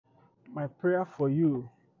My prayer for you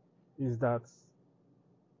is that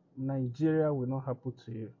Nigeria will not happen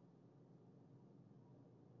to you.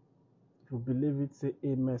 If you believe it, say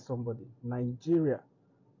amen, somebody. Nigeria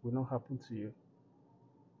will not happen to you.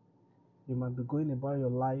 You might be going about your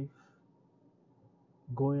life,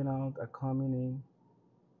 going out and coming in,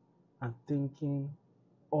 and thinking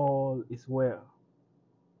all is well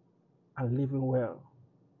and living well.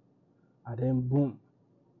 And then boom,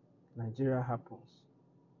 Nigeria happens.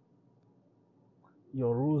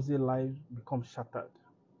 Your rosy life becomes shattered.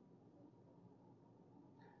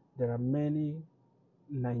 There are many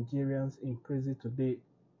Nigerians in prison today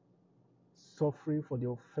suffering for the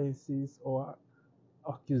offenses or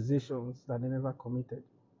accusations that they never committed.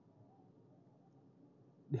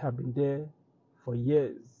 They have been there for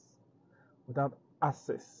years without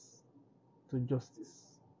access to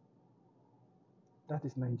justice. That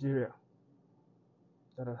is Nigeria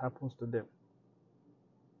that happens to them.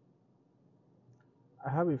 I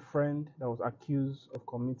have a friend that was accused of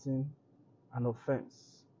committing an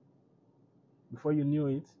offense. Before you knew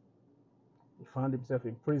it, he found himself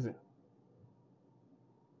in prison.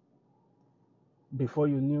 Before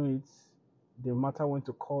you knew it, the matter went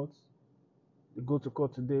to court. They go to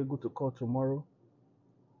court today, go to court tomorrow.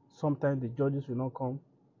 Sometimes the judges will not come.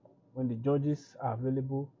 When the judges are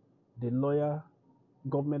available, the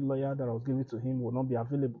government lawyer that I was giving to him will not be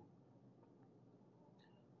available.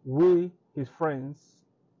 We, his friends,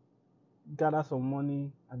 gather some money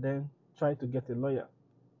and then try to get a lawyer.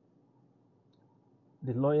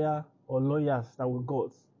 The lawyer or lawyers that we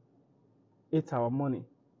got ate our money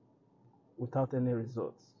without any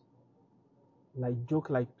results. Like joke,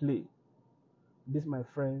 like play. This, my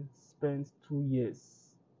friend, spent 2 years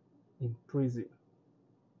in prison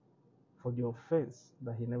for the offense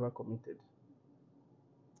that he never committed.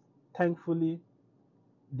 Thankfully,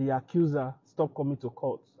 the accuser stopped coming to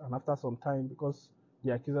court, and after some time, because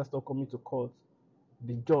the accuser stopped coming to court,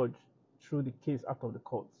 the judge threw the case out of the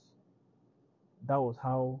courts. That was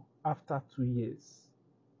how, after 2 years,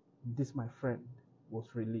 this, my friend, was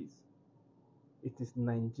released. It is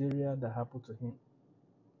Nigeria that happened to him.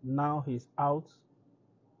 Now he's out,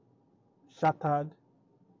 shattered,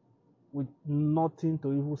 with nothing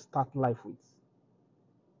to even start life with.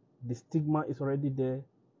 The stigma is already there.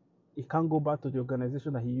 He can't go back to the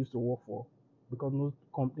organization that he used to work for because no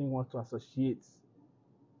company wants to associate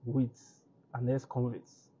with an ex-convict.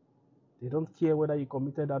 They don't care whether you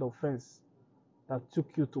committed that offense that took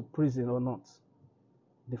you to prison or not.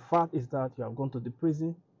 The fact is that you have gone to the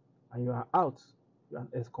prison and you are out. You are an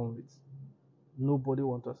ex-convict. Nobody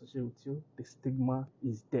wants to associate with you. The stigma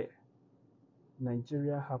is there.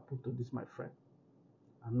 Nigeria happened to this, my friend.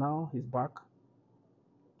 And now he's back,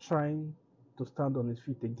 trying to stand on his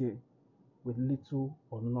feet again with little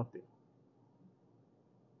or nothing.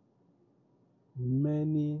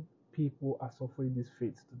 Many people are suffering this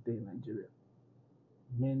fate today in Nigeria.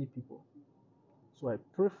 Many people. So I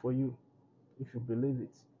pray for you, if you believe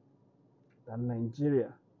it, that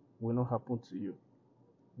Nigeria will not happen to you.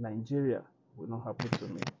 Nigeria will not happen to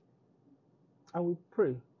me. I will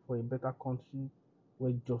pray for a better country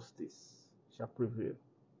where justice shall prevail.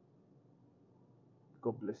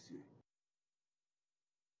 God bless you.